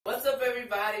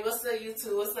everybody? What's up,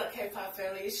 YouTube? What's up, K-pop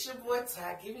family? It's your boy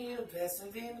Ty, giving you the best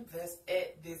and being the best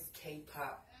at this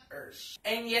K-pop earth.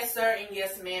 And yes, sir, and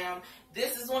yes, ma'am,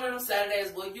 this is one of them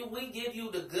Saturdays where we give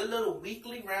you the good little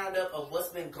weekly roundup of what's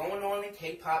been going on in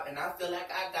K-pop, and I feel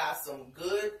like I got some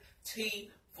good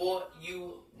tea for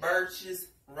you birches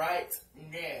right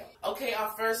now. Okay, our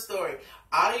first story.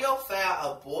 Audio file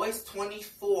of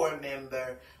Boys24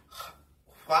 member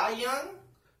Hwayoung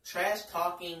trash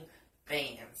talking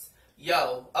fans.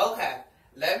 Yo, okay.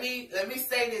 Let me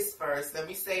say this first.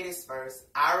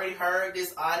 I already heard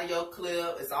this audio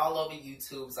clip. It's all over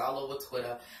YouTube. It's all over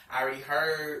Twitter. I already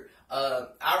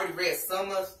read some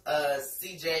of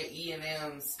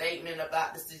CJ statement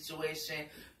about the situation,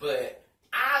 but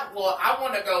I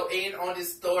want to go in on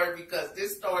this story because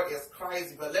this story is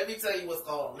crazy. But let me tell you what's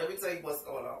going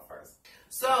on. First.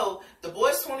 So the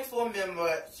Boys24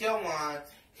 member Hyunjoong,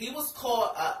 he was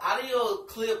caught. Audio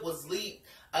clip was leaked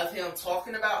of him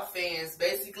talking about fans.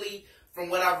 Basically, from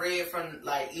what I read from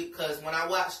because when I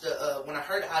watched when I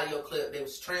heard the audio clip, they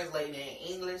was translating it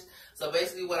in English. So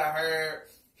basically, what I heard,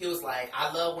 he was like,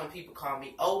 "I love when people call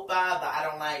me Oppa, but I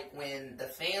don't like when the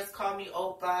fans call me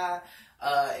Oppa.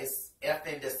 It's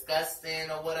effing disgusting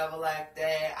or whatever like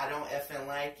that. I don't effing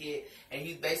like it." And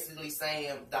he's basically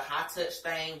saying the high touch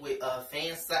thing with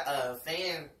fan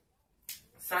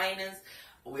signings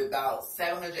with about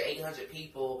 700, 800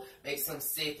 people makes him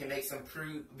sick and makes him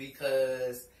prude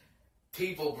because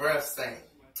people breath stink.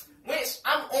 Which,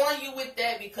 I'm on you with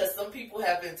that because some people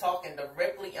have been talking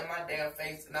directly in my damn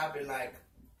face and I've been like,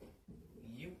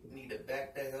 you need to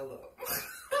back the hell up.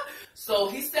 So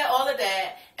he said all of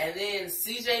that, and then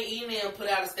CJ put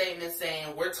out a statement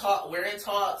saying, we're in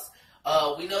talks.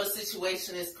 We know the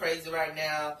situation is crazy right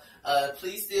now.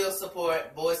 Please still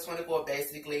support Boys24.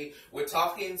 Basically, we're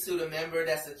talking to the member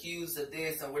that's accused of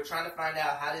this, and we're trying to find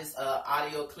out how this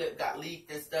audio clip got leaked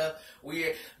and stuff.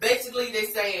 They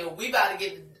saying we about to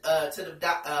get to the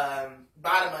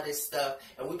bottom of this stuff,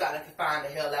 and we about to find the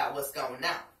hell out what's going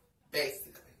on.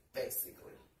 Basically.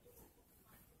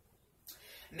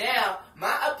 Now,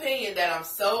 my opinion that I'm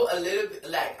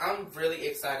really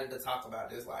excited to talk about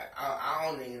this. I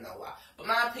don't even know why. But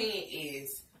my opinion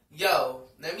is,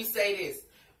 let me say this.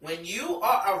 When you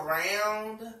are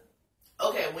around,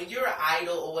 when you're an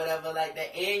idol or whatever like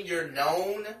that, and you're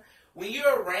known, when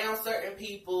you're around certain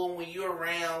people, when you're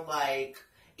around,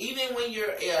 even when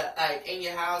you're in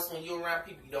your house, when you're around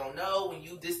people you don't know, when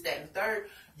you this, that, and third,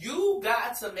 you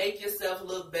got to make yourself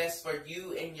look best for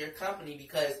you and your company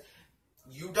because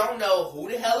you don't know who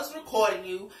the hell is recording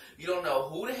you. You don't know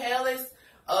who the hell is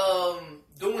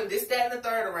doing this, that, and the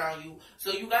third around you.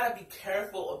 So you got to be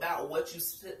careful about what you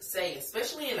say,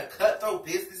 especially in a cutthroat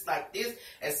business like this.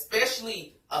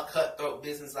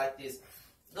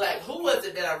 Who was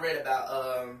it that I read about,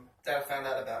 that I found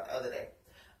out about the other day?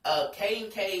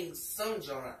 K&K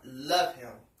Seulgi, love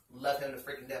him to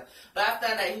freaking death. But I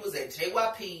found out he was at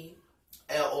JYP,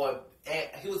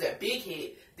 he was at Big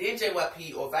Hit, then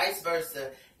JYP, or vice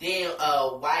versa, then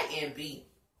YNB.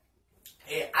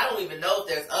 And I don't even know if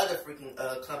there's other freaking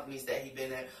companies that he's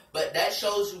been at, but that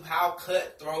shows you how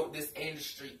cutthroat this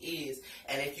industry is.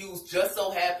 And if you just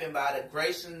so happen by the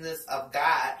graciousness of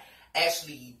God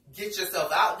actually get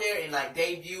yourself out there and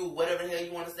debut, whatever the hell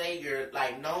you want to say, you're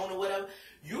known or whatever,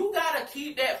 you gotta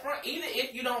keep that front, even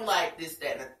if you don't like this,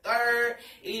 that, and the third,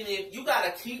 even if you gotta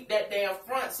keep that damn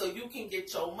front so you can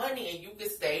get your money and you can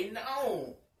stay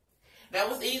known.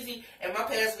 Now, it's easy, in my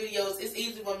past videos, it's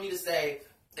easy for me to say,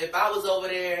 if I was over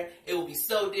there, it would be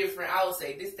so different. I would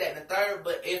say this, that, and the third.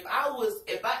 But if I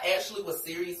actually was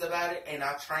serious about it and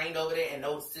I trained over there and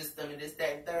know the system and this,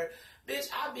 that, and third, bitch,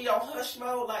 I'd be on hush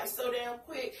mode so damn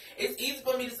quick. It's easy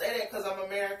for me to say that because I'm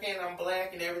American, I'm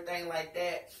black, and everything like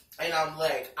that, and I'm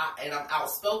I'm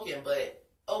outspoken. But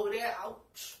over there,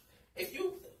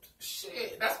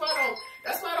 that's why I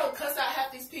don't cuss out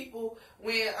half these people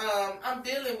when I'm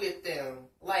dealing with them,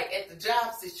 at the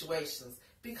job situations.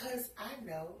 Because I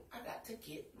know I got to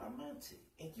get my money.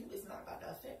 And you is not about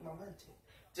to affect my money.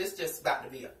 Just about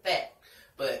to be a fact.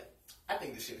 But I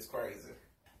think this shit is crazy.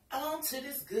 On to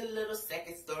this good little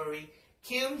second story.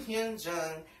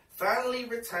 Hyunjoong finally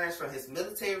returns from his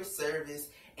military service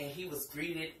and he was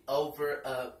greeted by over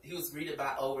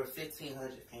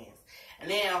 1,500 fans.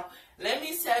 Now, let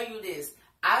me tell you this.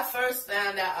 I first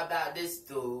found out about this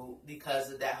dude because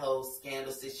of that whole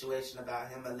scandal situation about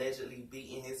him allegedly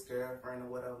beating his girlfriend or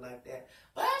whatever like that.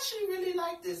 But I actually really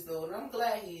like this dude, and I'm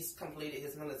glad he's completed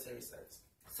his military service.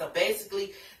 So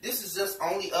basically, this is just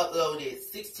only uploaded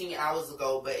 16 hours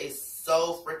ago, but it's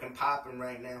so freaking popping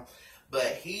right now.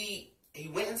 But he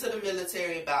went into the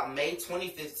military about May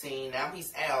 2015. Now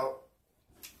he's out.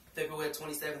 February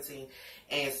 2017.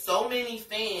 And so many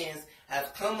fans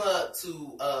have come up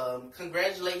to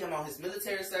congratulate him on his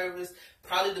military service,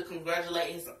 probably to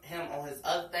congratulate him on his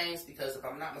other things, because if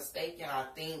I'm not mistaken, I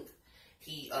think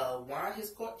he won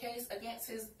his court case against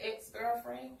his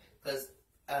ex-girlfriend, because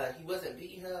he wasn't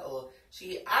beating her, or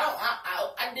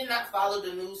I did not follow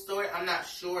the news story. I'm not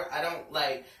sure. I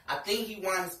think he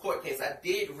won his court case. I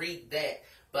did read that,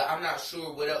 but I'm not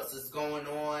sure what else is going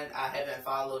on. I haven't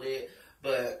followed it,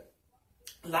 but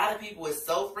a lot of people are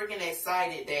so freaking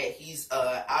excited that he's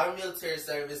out of military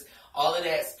service. All of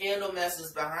that scandal mess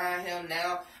is behind him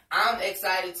now. I'm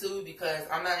excited too, because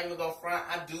I'm not even gonna front.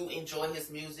 I do enjoy his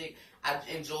music. I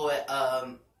enjoy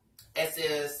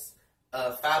SS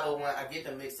 501. I get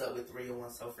them mixed up with 301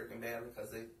 so freaking badly,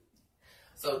 because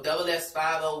so Double S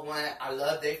 501. I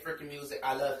love their freaking music.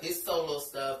 I love his solo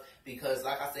stuff, because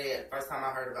like I said, the first time I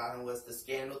heard about him was the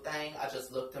scandal thing. I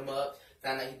just looked him up,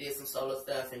 found out he did some solo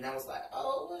stuff, and I was like,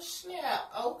 oh well,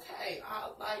 snap. Okay, I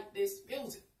like this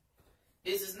music.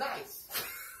 This is nice.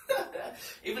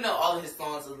 Even though all of his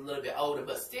songs are a little bit older,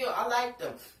 but still, I like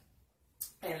them.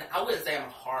 And I wouldn't say I'm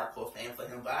a hardcore fan for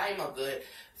him, but I am a good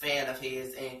fan of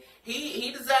his. And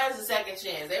he deserves a second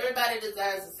chance. Everybody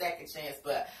deserves a second chance.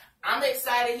 But I'm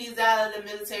excited he's out of the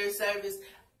military service.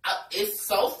 It's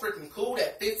so freaking cool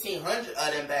that 1,500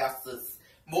 of them bastards,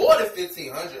 more than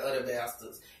 1,500 other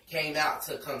bastards, came out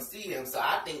to come see him. So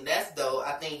I think that's dope.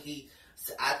 I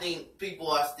think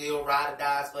people are still ride or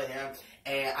dies for him.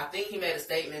 And I think he made a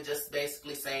statement just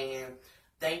basically saying,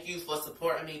 thank you for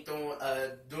supporting me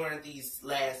during these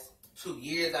last 2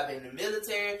 years I've been in the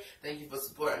military. Thank you for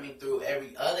supporting me through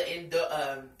every other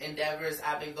endeavors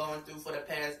I've been going through for the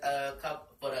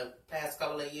past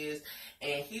couple of years.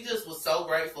 And he just was so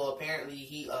grateful. Apparently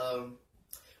he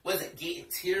wasn't getting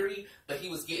teary, but he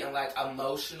was getting like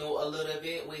emotional a little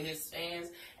bit with his fans.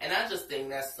 And I just think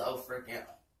that's so freaking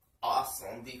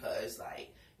awesome, because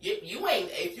like you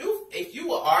ain't, if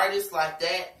you an artist like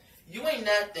that, you ain't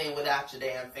nothing without your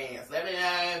damn fans. Let me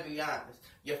be honest.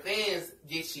 Your fans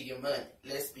get you your money.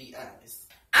 Let's be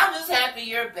honest. I'm just happy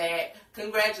you're back.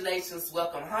 Congratulations.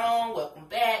 Welcome home. Welcome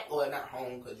back. Or not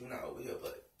home, because you're not over here,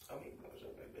 but I mean,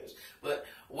 bitch. But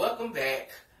welcome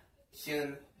back,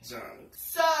 Hyunjoong.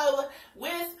 So,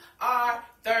 with our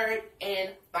third and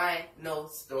final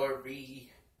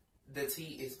story, the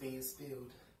tea is being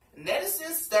spilled.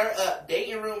 Netizens stir up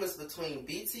dating rumors between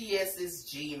BTS's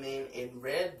Jimin and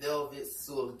Red Velvet's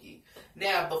Seulgi.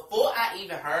 Now, before I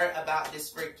even heard about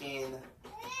this freaking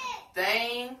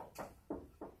thing,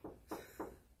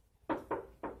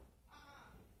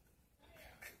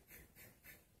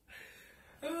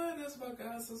 oh, that's my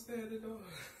God, so standing on.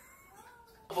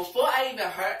 Before I even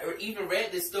heard or even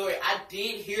read this story, I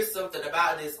did hear something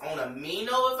about this on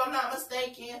AMINO, if I'm not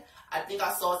mistaken. I think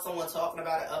I saw someone talking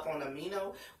about it up on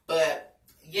AMINO. But,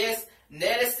 yes,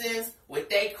 netizens with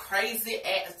they crazy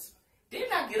ass.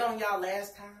 Didn't I get on y'all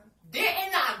last time?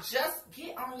 Didn't I just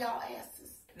get on y'all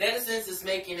asses? Netizens is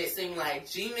making it seem like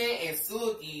Jimin and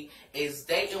Seulgi is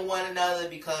dating one another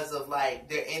because of, like,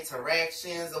 their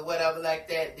interactions or whatever like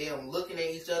that. Them looking at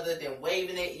each other, them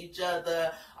waving at each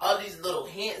other. All these little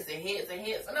hints and hints and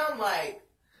hints. And I'm like,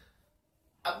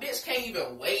 a bitch can't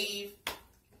even wave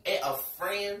at a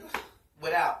friend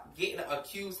without getting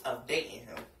accused of dating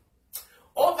him.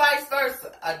 Or vice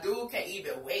versa. A dude can't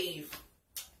even wave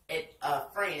at a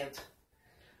friend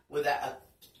without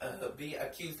being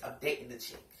accused of dating the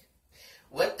chick.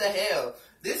 What the hell?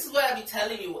 This is what I be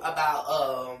telling you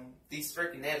about these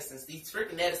freaking netizens. These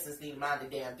freaking netizens need to mind their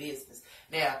damn business.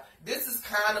 Now, this is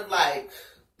kind of like,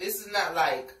 this is not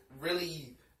like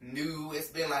really new. It's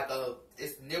been like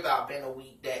it's near about been a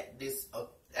week that this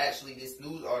actually this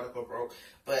news article broke.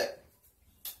 But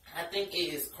I think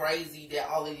it is crazy that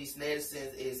all of these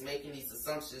netizens is making these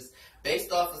assumptions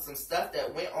based off of some stuff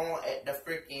that went on at the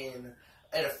freaking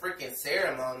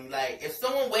ceremony. Like, if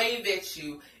someone waved at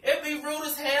you, it'd be rude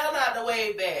as hell not to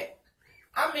wave back.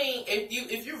 I mean,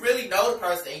 if you really know the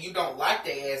person and you don't like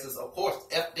their asses, of course,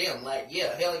 F them. Like,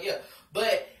 yeah, hell yeah.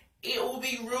 But it would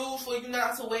be rude for you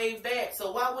not to wave back.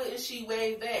 So why wouldn't she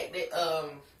wave back?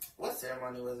 What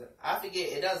ceremony was it? I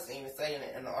forget. It doesn't even say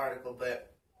it in the article, but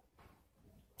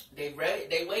they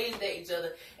waved at each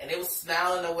other and they was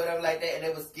smiling or whatever like that, and they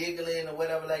was giggling or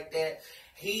whatever like that.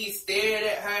 He stared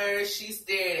at her, she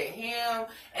stared at him,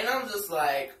 and I'm just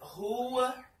like, who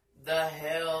the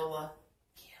hell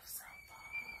gives a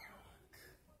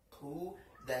fuck? Who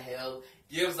the hell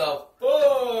gives a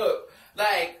fuck?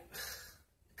 Like,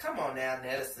 come on now,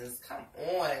 netizens, come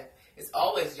on. It's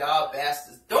always y'all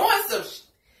bastards doing some shit.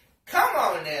 Come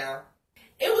on now.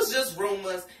 It was just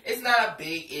rumors. It's not a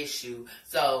big issue.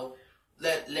 So,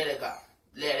 let it go.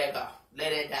 Let it go.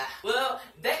 Let it die. Well,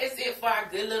 that is it for our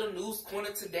good little news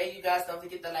corner today. You guys don't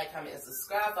forget to like, comment, and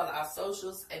subscribe. Follow our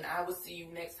socials. And I will see you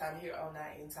next time here on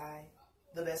Night in Thai.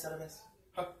 The best of the best.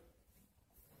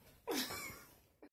 Huh.